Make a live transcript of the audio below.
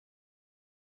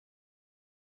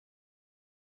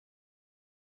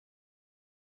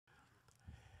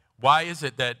Why is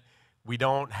it that we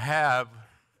don't have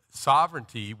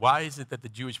sovereignty? Why is it that the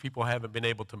Jewish people haven't been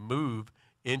able to move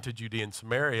into Judea and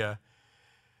Samaria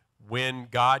when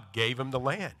God gave them the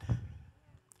land?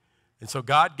 And so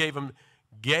God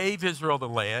gave Israel the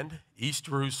land, East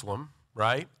Jerusalem,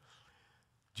 right?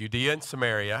 Judea and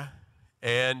Samaria,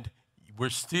 and we're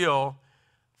still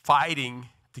fighting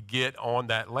to get on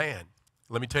that land.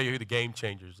 Let me tell you who the game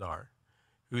changers are,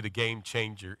 who the game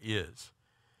changer is.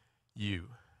 You.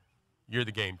 You're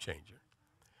the game changer.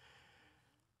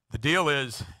 The deal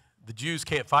is the Jews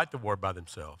can't fight the war by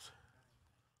themselves.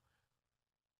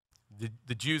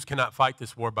 The Jews cannot fight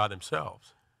this war by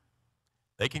themselves.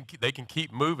 They can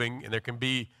keep moving, and there can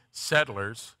be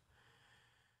settlers.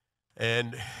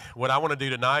 And what I want to do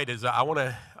tonight is I want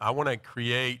to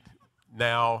create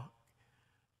now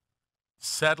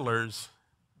settlers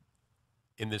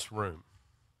in this room.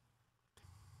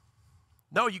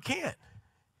 No, you can't.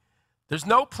 There's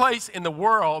no place in the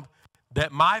world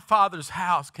that my Father's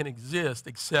house can exist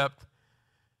except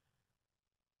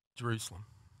Jerusalem.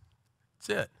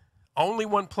 That's it. Only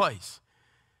one place.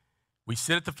 We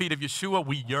sit at the feet of Yeshua.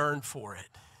 We yearn for it.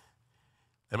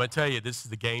 And I'm going to tell you, this is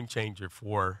the game changer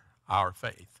for our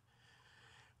faith.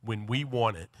 When we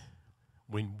want it,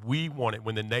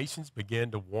 when the nations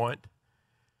begin to want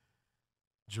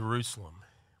Jerusalem,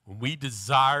 when we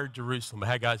desire Jerusalem,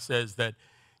 Haggai says that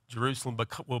Jerusalem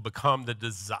will become the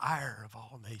desire of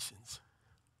all nations.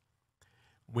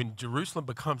 When Jerusalem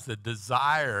becomes the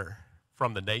desire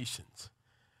from the nations,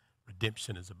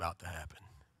 redemption is about to happen.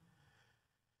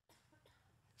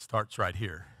 It starts right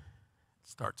here. It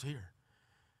starts here.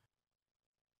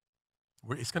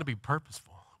 It's going to be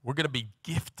purposeful. We're going to be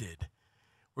gifted.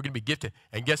 We're going to be gifted.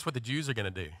 And guess what the Jews are going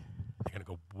to do? They're going to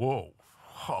go, whoa.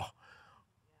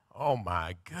 Oh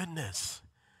my goodness.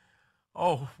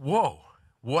 Oh, whoa.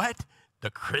 What? The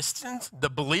Christians, the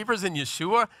believers in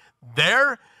Yeshua,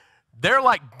 they're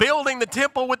like building the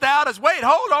temple without us. Wait,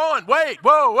 hold on. Wait,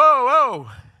 whoa.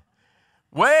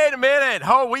 Wait a minute.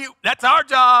 That's our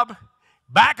job.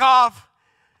 Back off.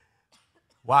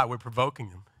 Why? We're provoking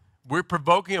them. We're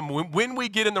provoking them when we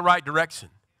get in the right direction.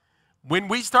 When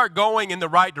we start going in the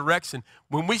right direction,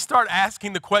 when we start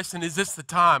asking the question, is this the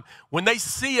time? When they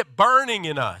see it burning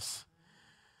in us,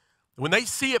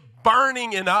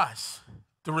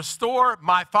 to restore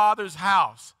my Father's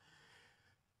house,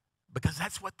 because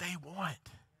that's what they want.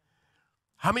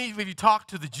 How many of you talk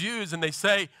to the Jews and they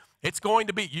say, it's going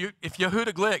to be, if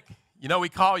Yehuda Glick, we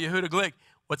call Yehuda Glick,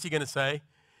 what's he going to say?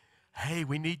 Hey,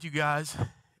 we need you guys.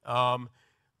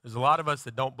 There's a lot of us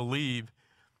that believe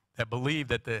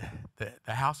that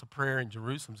the house of prayer in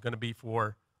Jerusalem is going to be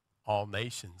for all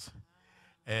nations.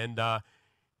 And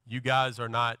you guys are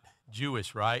not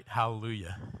Jewish, right?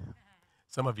 Hallelujah.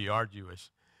 Some of you are Jewish.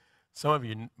 Some of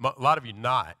you, a lot of you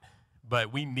not.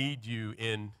 But we need you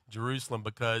in Jerusalem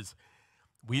because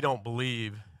we don't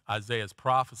believe Isaiah's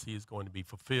prophecy is going to be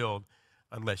fulfilled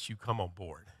unless you come on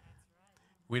board.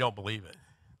 We don't believe it.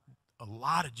 A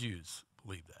lot of Jews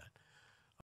believe that.